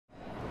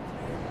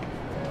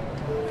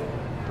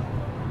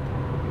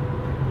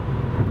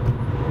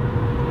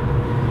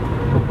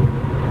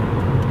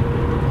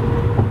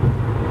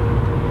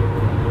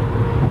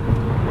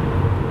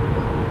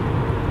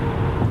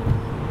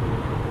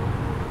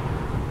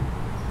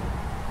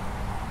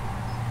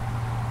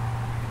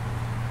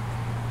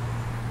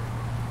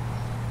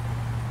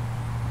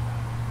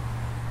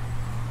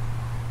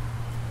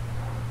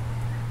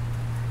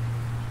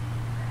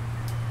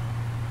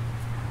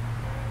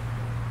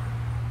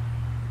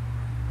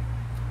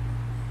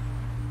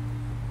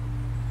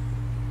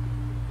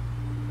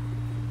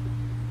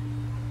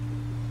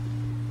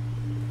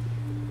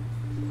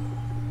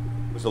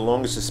was the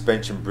longest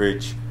suspension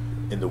bridge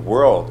in the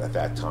world at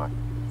that time,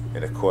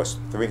 and it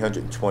cost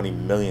 $320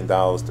 million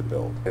to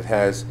build. It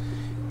has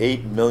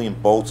 8 million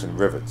bolts and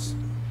rivets.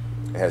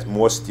 It has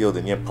more steel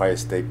than the Empire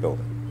State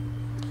Building.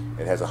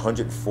 It has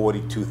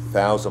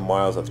 142,000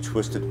 miles of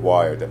twisted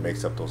wire that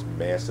makes up those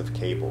massive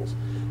cables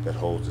that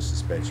hold the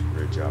suspension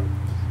bridge up.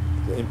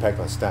 The impact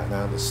on Staten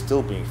Island is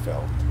still being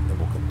felt and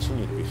will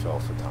continue to be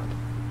felt for time.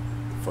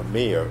 For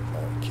me, a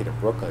kid in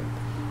Brooklyn,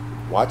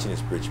 watching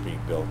this bridge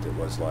being built, it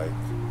was like,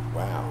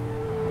 wow.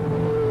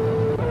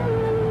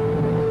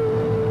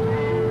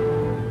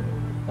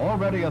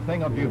 Already a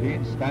thing of beauty,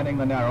 spanning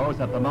the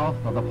Narrows at the mouth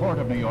of the Port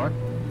of New York,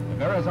 the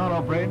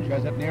Verrazano Bridge,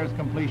 as it nears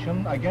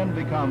completion, again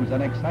becomes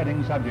an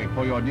exciting subject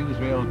for your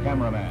newsreel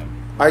cameraman.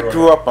 I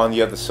grew up on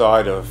the other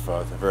side of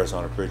the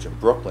Verrazano Bridge in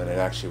Brooklyn and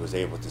actually was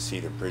able to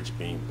see the bridge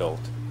being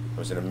built. It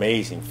was an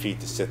amazing feat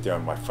to sit there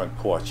on my front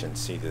porch and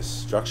see this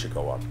structure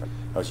go up.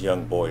 I was a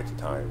young boy at the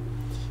time,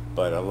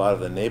 but a lot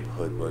of the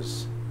neighborhood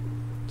was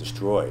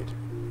destroyed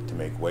to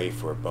make way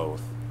for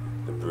both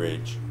the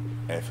bridge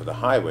and for the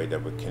highway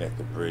that would connect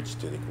the bridge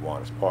to the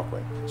Kiwanis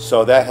Parkway.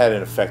 So that had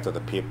an effect on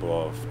the people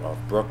of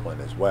Brooklyn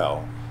as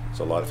well.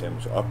 So a lot of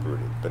families were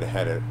uprooted, but it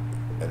had an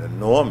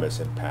enormous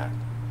impact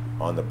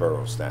on the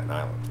borough of Staten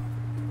Island.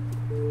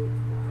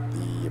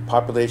 The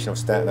population of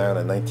Staten Island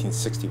in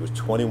 1960 was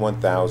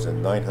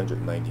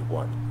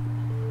 21,991.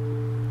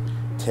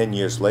 10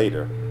 years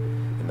later,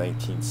 in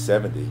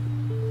 1970,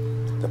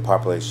 the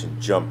population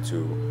jumped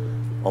to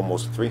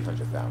almost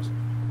 300,000.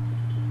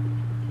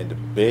 And the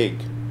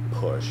big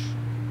push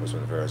was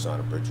when the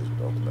Verrazano Bridge was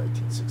built in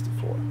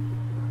 1964.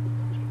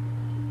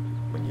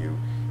 When you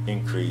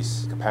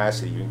increase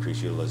capacity, you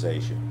increase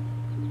utilization.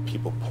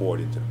 People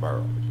poured into the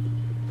borough.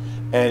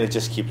 And it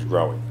just keeps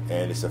growing.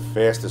 And it's the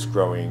fastest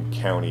growing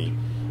county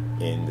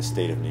in the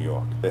state of New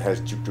York. It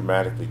has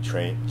dramatically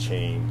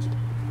changed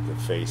the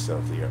face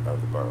of the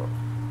borough.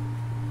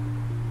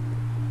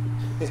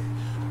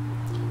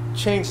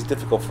 Change is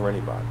difficult for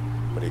anybody,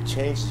 but it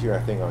changed here, I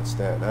think, on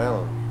Staten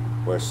Island,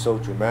 where it's so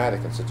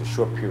dramatic in such a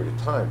short period of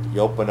time.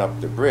 You open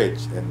up the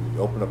bridge and you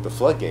open up the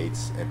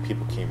floodgates and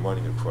people came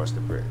running across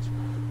the bridge.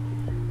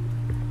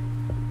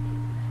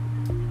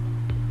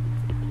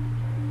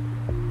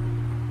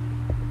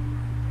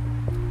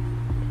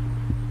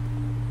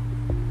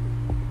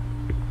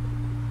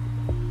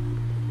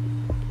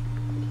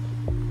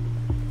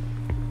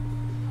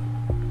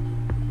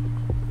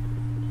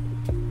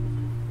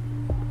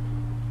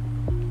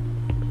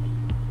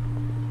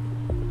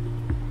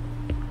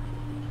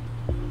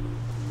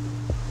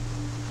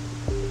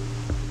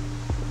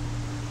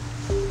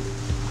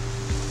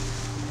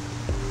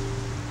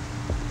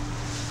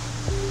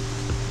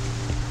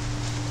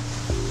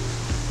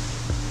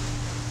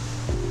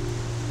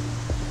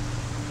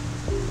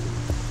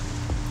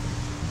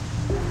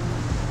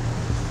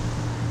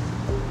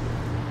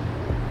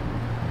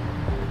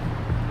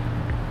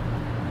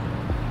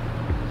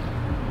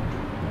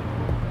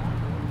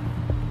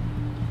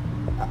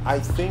 I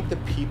think the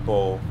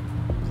people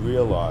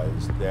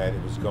realized that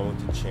it was going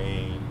to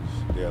change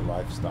their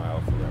lifestyle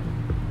forever.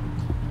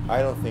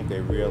 I don't think they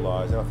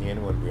realized, I don't think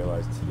anyone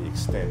realized to the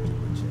extent it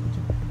would change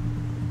it.